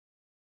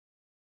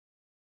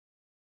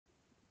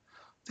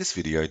This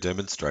video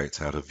demonstrates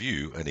how to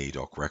view an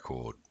eDoc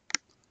record.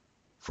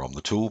 From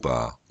the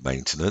toolbar,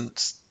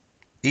 Maintenance,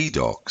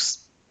 eDocs.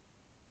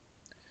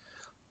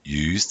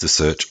 Use the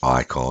search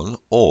icon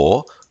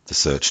or the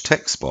search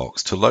text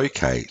box to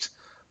locate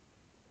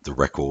the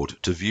record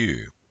to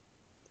view.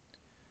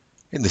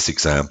 In this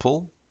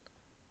example,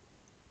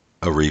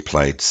 a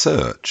replayed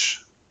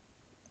search,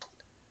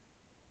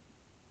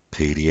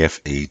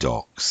 PDF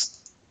eDocs.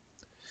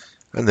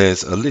 And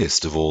there's a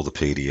list of all the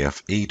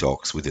PDF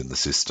eDocs within the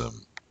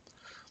system.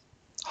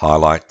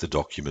 Highlight the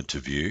document to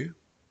view.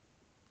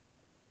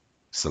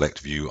 Select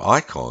View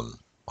icon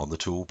on the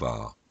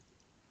toolbar.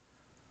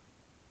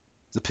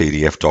 The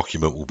PDF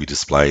document will be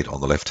displayed on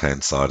the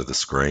left-hand side of the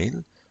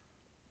screen.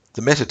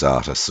 The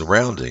metadata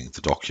surrounding the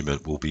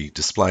document will be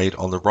displayed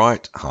on the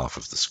right half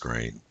of the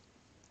screen.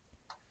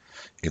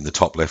 In the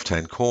top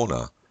left-hand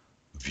corner,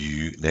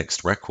 View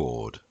Next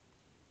Record.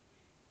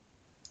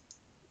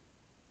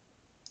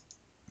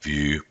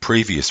 View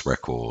Previous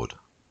Record.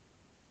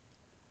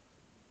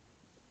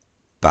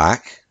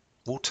 Back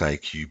will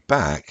take you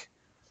back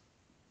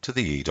to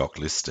the eDoc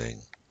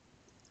listing.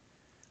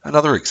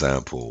 Another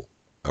example,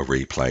 a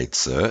replayed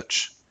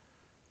search,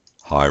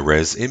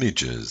 high-res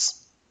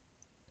images.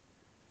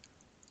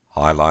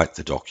 Highlight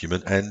the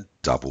document and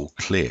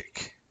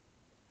double-click.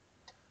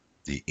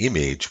 The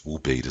image will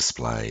be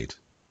displayed.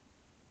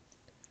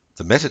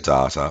 The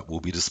metadata will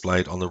be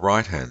displayed on the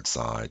right-hand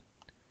side.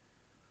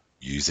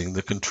 Using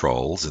the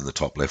controls in the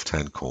top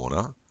left-hand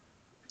corner,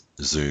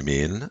 zoom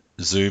in,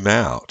 zoom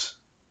out,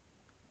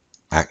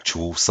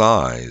 actual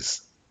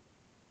size,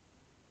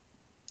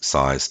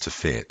 size to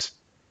fit,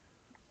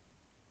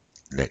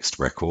 next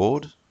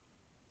record,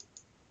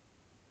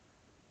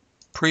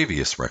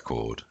 previous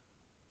record,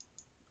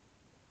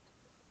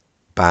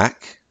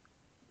 back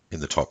in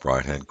the top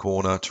right-hand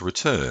corner to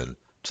return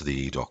to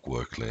the eDoc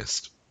work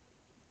list.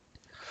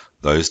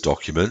 Those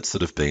documents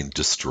that have been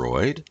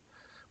destroyed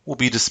will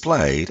be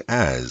displayed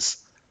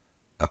as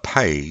a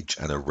page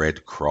and a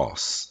red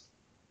cross.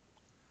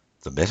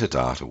 The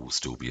metadata will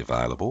still be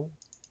available.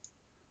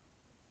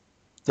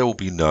 There will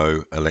be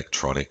no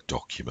electronic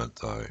document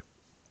though.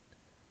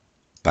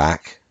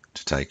 Back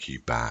to take you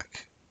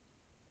back.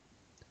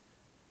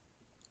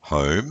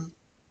 Home,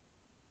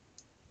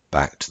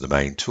 back to the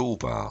main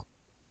toolbar.